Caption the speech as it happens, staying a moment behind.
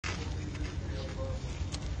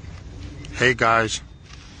Hey guys,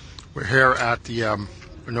 we're here at the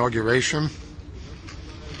inauguration.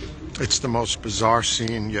 It's the most bizarre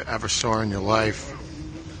scene you ever saw in your life.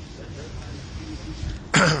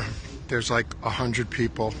 There's like 100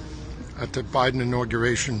 people at the Biden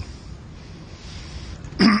inauguration.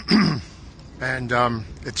 And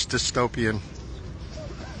it's dystopian.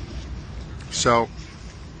 So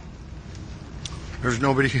there's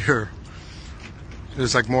nobody here.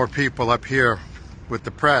 There's like more people up here with the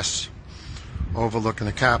press overlooking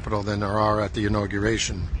the Capitol than there are at the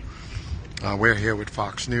inauguration. We're here with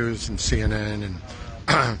Fox News and CNN,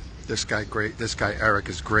 and this guy Eric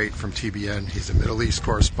is great from TBN. He's a Middle East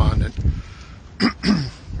correspondent.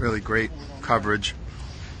 Really great coverage.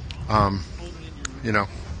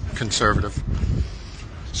 Conservative.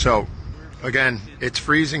 So again, it's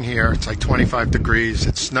freezing here. It's like 25 degrees.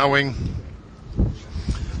 It's snowing.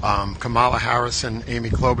 Kamala Harris and Amy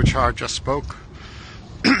Klobuchar just spoke.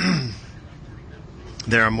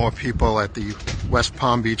 There are more people at the West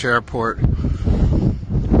Palm Beach airport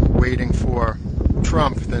waiting for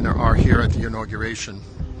Trump than there are here at the inauguration.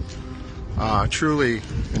 Truly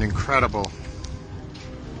an incredible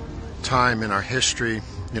time in our history.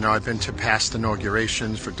 I've been to past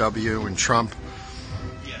inaugurations for W and Trump.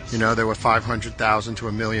 There were 500,000 to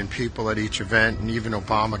 1 million people at each event, and even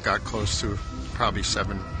Obama got close to probably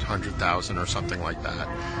 700,000 or something like that.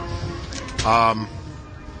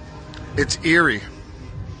 It's eerie.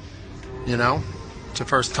 It's the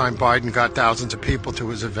first time Biden got thousands of people to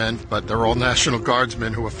his event, but they're all National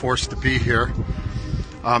Guardsmen who are forced to be here.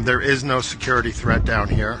 There is no security threat down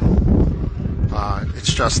here.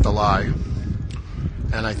 It's just a lie.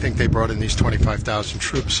 And I think they brought in these 25,000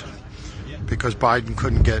 troops because Biden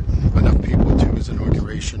couldn't get enough people to his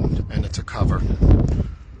inauguration, and it's a cover.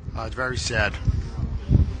 It's very sad.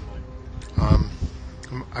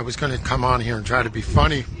 I was going to come on here and try to be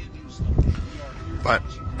funny, but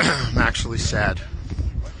I'm actually sad.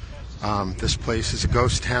 This place is a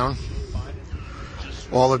ghost town.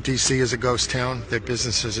 All of DC is a ghost town. Their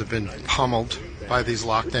businesses have been pummeled by these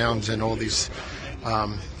lockdowns and all these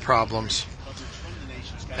problems.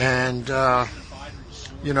 And,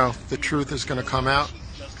 the truth is going to come out.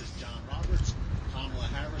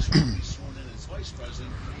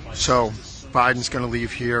 So Biden's going to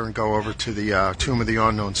leave here and go over to the Tomb of the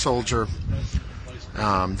Unknown Soldier.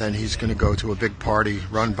 Then he's going to go to a big party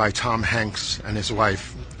run by Tom Hanks and his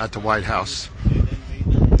wife at the White House.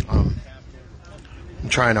 I'm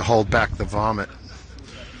trying to hold back the vomit.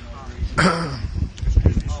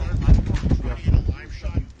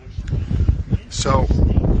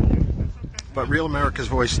 But Real America's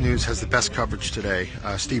Voice News has the best coverage today.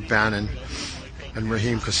 Steve Bannon and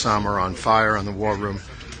Raheem Kassam are on fire on the War Room.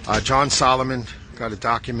 John Solomon got a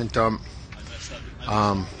document dump.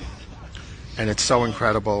 And it's so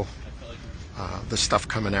incredible, the stuff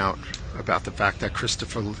coming out about the fact that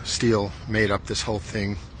Christopher Steele made up this whole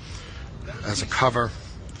thing as a cover.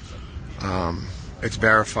 It's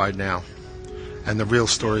verified now. And the real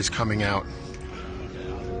story's coming out.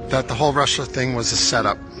 That the whole Russia thing was a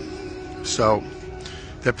setup. So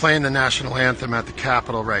they're playing the national anthem at the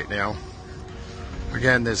Capitol right now.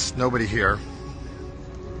 Again, there's nobody here.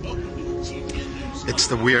 It's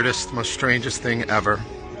the weirdest, most strangest thing ever.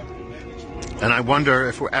 And I wonder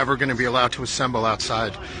if we're ever going to be allowed to assemble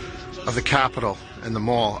outside of the Capitol and the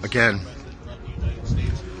mall again.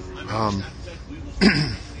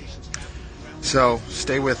 So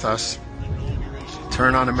stay with us.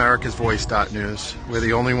 Turn on americasvoice.news. We're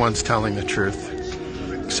the only ones telling the truth,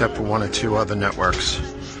 except for one or two other networks.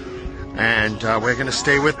 And we're going to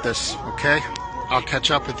stay with this, okay? I'll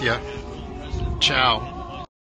catch up with you. Ciao.